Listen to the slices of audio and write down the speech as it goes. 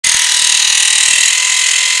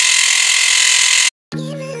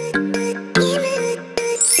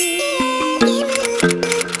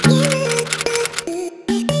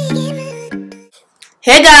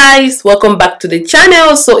Hey guys, welcome back to the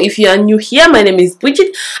channel. So if you are new here, my name is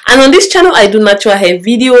Bridget, and on this channel I do natural hair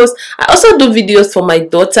videos. I also do videos for my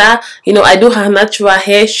daughter. I do her natural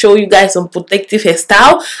hair, show you guys some protective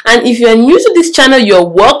hairstyle. And if you are new to this channel, you're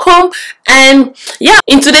welcome. And yeah,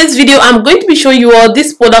 in today's video I'm going to be showing you all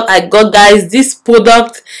this product I got, guys. This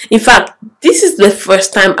product, in fact, this is the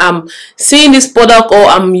first time I'm seeing this product or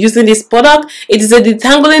I'm using this product. It is a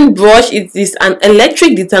detangling brush. It is an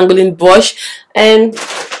electric detangling brush, and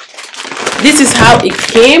this is how it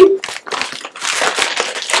came.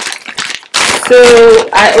 So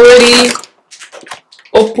I already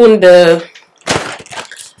opened the,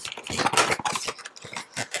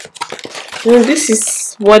 and this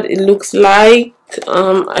is what it looks like.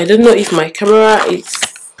 I don't know if my camera is,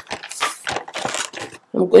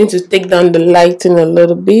 I'm going to take down the lighting a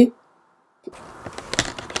little bit.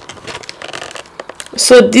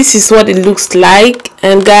 So this is what it looks like.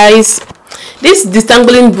 And guys, this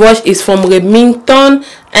detangling brush is from Remington,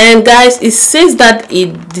 and guys, it says that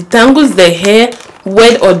it detangles the hair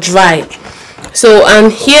wet or dry. So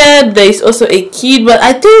and here there is also a kid, but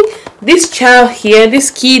I think this child here,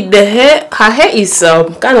 this kid, her hair is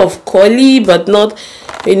kind of curly but not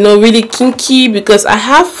really kinky, because I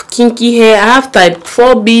have kinky hair. I have type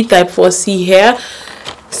 4B, type 4C hair.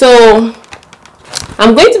 So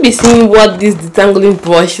I'm going to be seeing what this detangling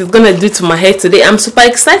brush is gonna do to my hair today. I'm super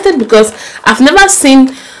excited because I've never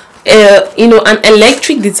seen an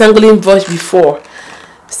electric detangling brush before.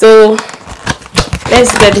 So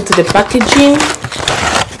let's get into the packaging.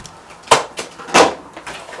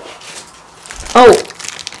 Oh,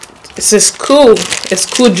 it's a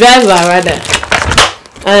screwdriver rather,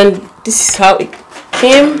 and this is how it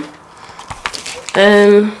came.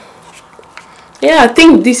 And yeah, I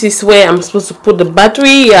think this is where I'm supposed to put the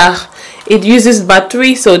battery. Yeah, it uses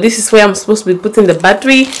battery, so this is where I'm supposed to be putting the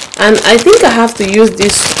battery. And I think I have to use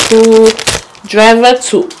this screwdriver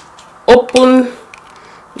to open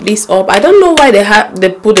this up. I don't know why they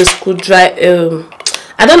put a screwdriver.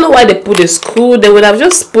 I don't know why they put a screw. They would have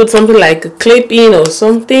just put something like a clip in or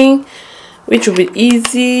something, which would be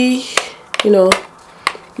easy,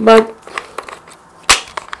 but.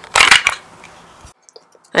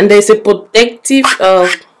 And there's a protective,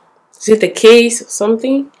 is it a case or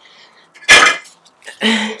something?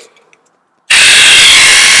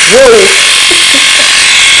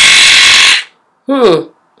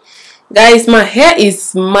 Whoa. Guys, my hair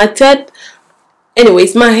is matted.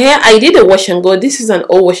 Anyways, my hair, I did a wash and go. This is an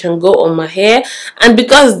old wash and go on my hair. And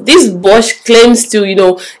because this brush claims to,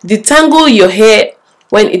 detangle your hair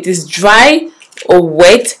when it is dry or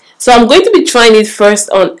wet. So I'm going to be trying it first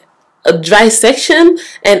on a dry section,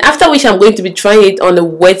 and after which I'm going to be trying it on a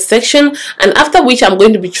wet section, and after which I'm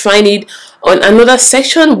going to be trying it on another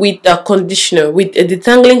section with a conditioner, with a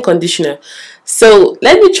detangling conditioner. So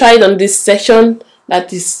let me try it on this section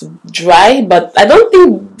that is dry, but I don't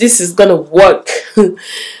think this is gonna work.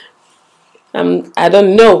 I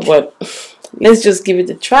don't know, but let's just give it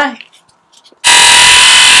a try.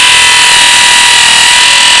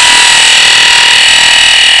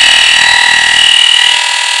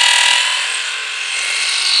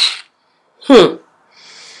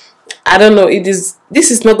 I don't know,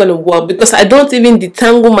 this is not gonna work because I don't even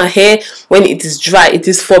detangle my hair when it is dry. It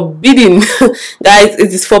is forbidden. Guys,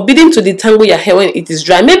 it is forbidden to detangle your hair when it is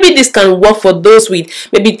dry. Maybe this can work for those with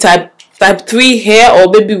maybe type 3 hair, or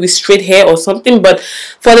maybe with straight hair or something, but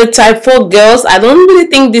for the type 4 girls, I don't really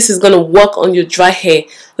think this is gonna work on your dry hair.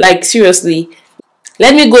 Like, seriously.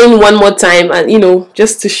 Let me go in one more time and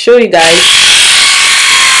just to show you guys.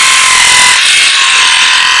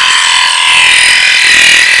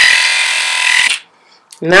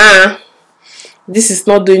 Nah, this is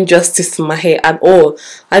not doing justice to my hair at all.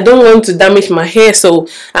 I don't want to damage my hair, so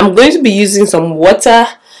I'm going to be using some water.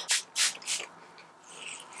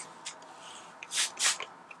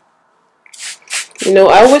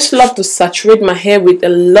 I always love to saturate my hair with a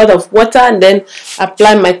lot of water and then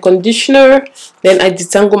apply my conditioner. Then I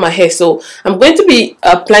detangle my hair. So I'm going to be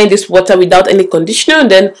applying this water without any conditioner,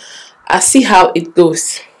 and then I'll see how it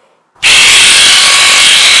goes.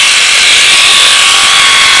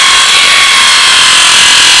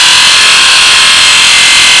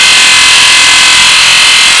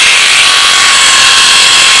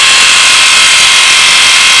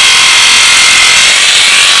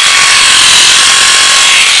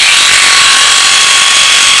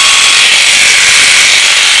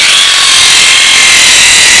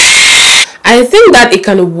 I think that it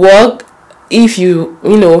can work if you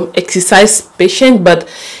exercise patience, but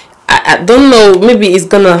I don't know, maybe it's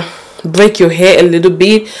gonna break your hair a little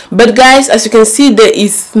bit. But guys, as you can see, there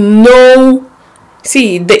is no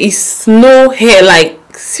hair, like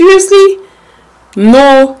seriously,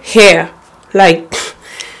 no hair. Like,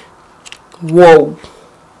 whoa.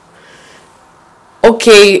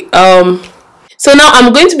 Okay, so now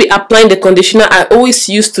I'm going to be applying the conditioner I always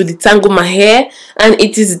use to detangle my hair, and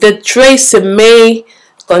it is the Tresemme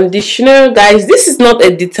conditioner. Guys, this is not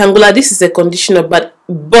a detangler, this is a conditioner, but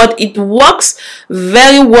it works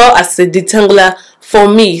very well as a detangler for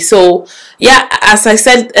me. So yeah, as I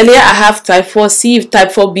said earlier, I have type 4C, type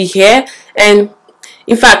 4B hair, and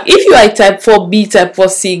in fact, if you are a type 4B, type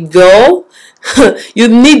 4C girl, you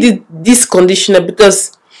need this conditioner,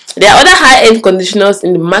 because there are other high-end conditioners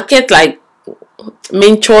in the market like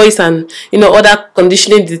Main Choice and other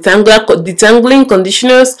conditioning detangling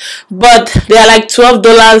conditioners, but they are like $12,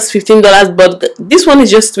 $15, but this one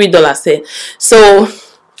is just $3. So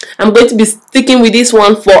I'm going to be sticking with this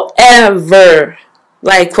one forever,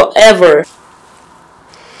 like forever.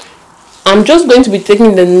 I'm just going to be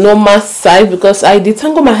taking the normal size because I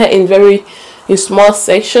detangle my hair in small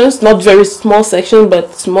sections, not very small sections,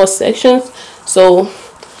 but small sections. So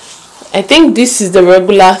I think this is the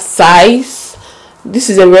regular size. This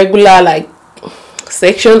is a regular like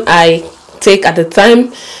section I take at a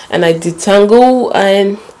time, and I detangle.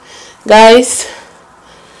 And guys,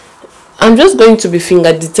 I'm just going to be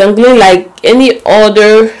finger detangling like any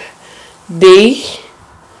other day,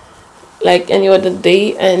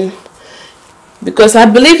 and because I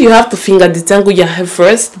believe you have to finger detangle your hair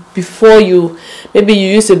first before maybe you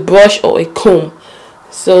use a brush or a comb.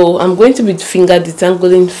 So I'm going to be finger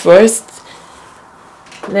detangling first,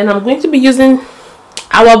 then I'm going to be using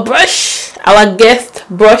our brush, our guest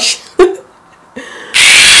brush.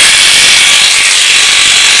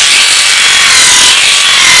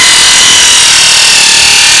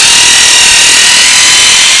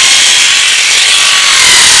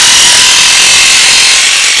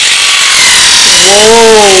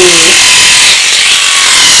 Whoa.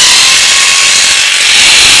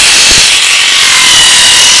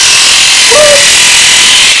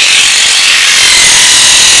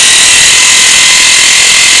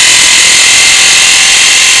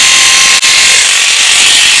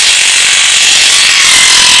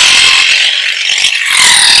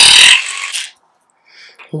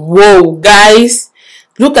 Whoa, guys,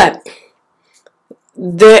 look at,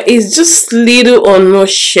 there is just little or no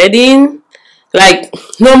shedding. Like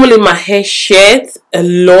normally my hair sheds a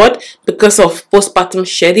lot because of postpartum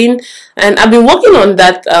shedding, and I've been working on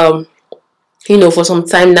that for some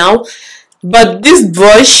time now. But this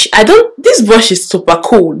brush, this brush is super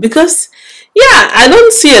cool because yeah, I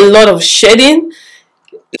don't see a lot of shedding.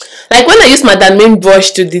 Like when I use my main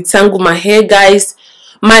brush to detangle my hair, guys,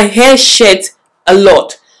 my hair sheds a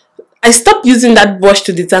lot. I stopped using that brush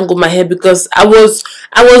to detangle my hair because I was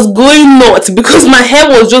going nuts because my hair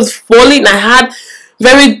was just falling. I had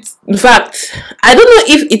in fact, I don't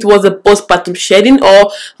know if it was a postpartum shedding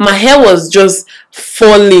or my hair was just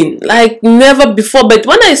falling like never before. But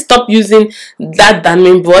when I stopped using that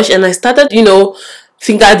main brush and I started,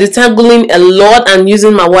 finger detangling a lot and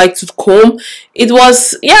using my white tooth comb, it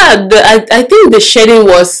was, yeah, I think the shedding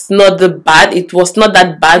was not that bad. It was not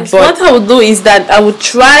that bad. But what I would do is that I would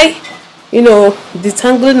try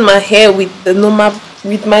detangling my hair with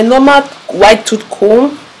my normal white tooth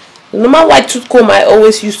comb. The normal white tooth comb I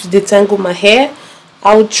always use to detangle my hair.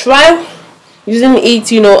 I will try using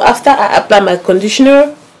it, after I apply my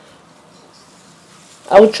conditioner.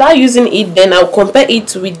 I will try using it, then I'll compare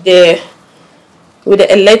it with the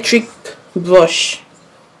electric brush.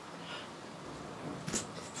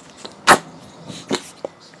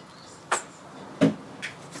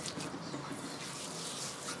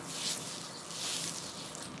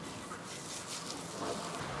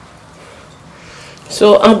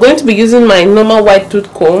 So I'm going to be using my normal white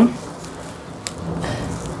tooth comb.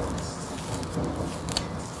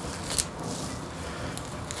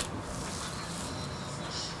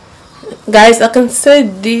 Guys, I can say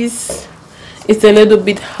this is a little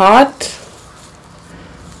bit hard,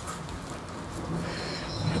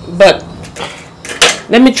 but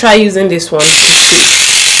let me try using this one.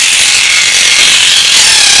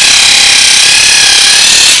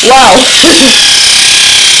 Wow.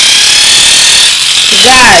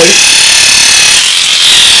 Guys,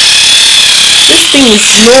 this thing is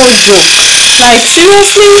no joke. Like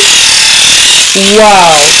seriously,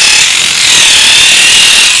 wow.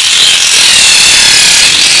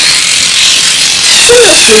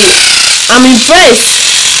 Seriously, I'm impressed.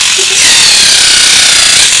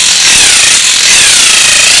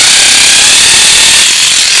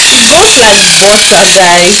 It goes like butter,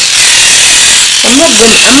 guys.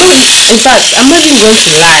 In fact, I'm not even going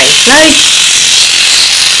to lie. Like,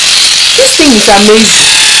 this thing is amazing.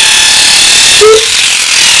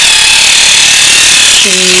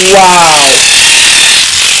 Wow,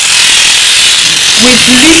 with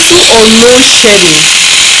little or no shedding,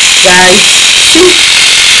 guys. See,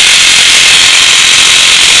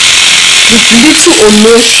 with little or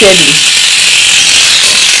no shedding.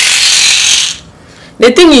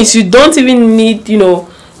 The thing is, you don't even need,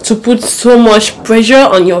 to put so much pressure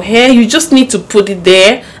on your hair. You just need to put it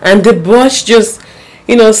there, and the brush just,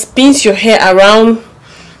 spins your hair around,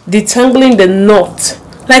 detangling the knot.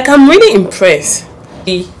 Like, I'm really impressed.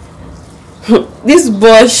 This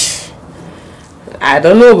brush, I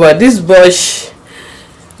don't know, but this brush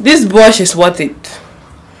is worth it.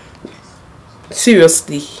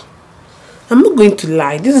 Seriously, I'm not going to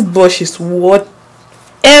lie, this brush is worth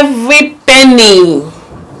every penny.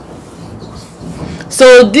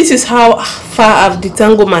 So this is how far I've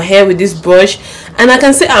detangled my hair with this brush, and I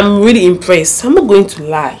can say I'm really impressed. I'm not going to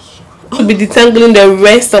lie. I'll be detangling the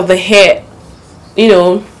rest of the hair,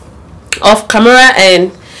 off camera.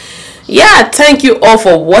 And yeah, thank you all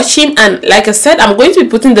for watching, and like I said, I'm going to be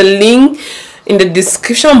putting the link in the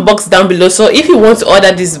description box down below. So if you want to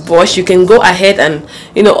order this brush, you can go ahead and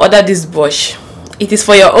order this brush. It is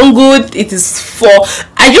for your own good. It is for,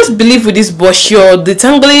 I just believe with this brush, your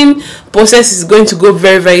detangling process is going to go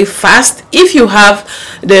very, very fast. If you have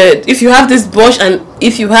this brush, and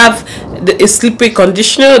if you have a slippery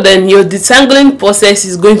conditioner, then your detangling process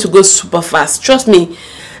is going to go super fast. Trust me.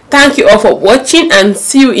 Thank you all for watching, and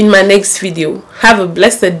see you in my next video. Have a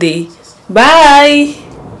blessed day. Bye.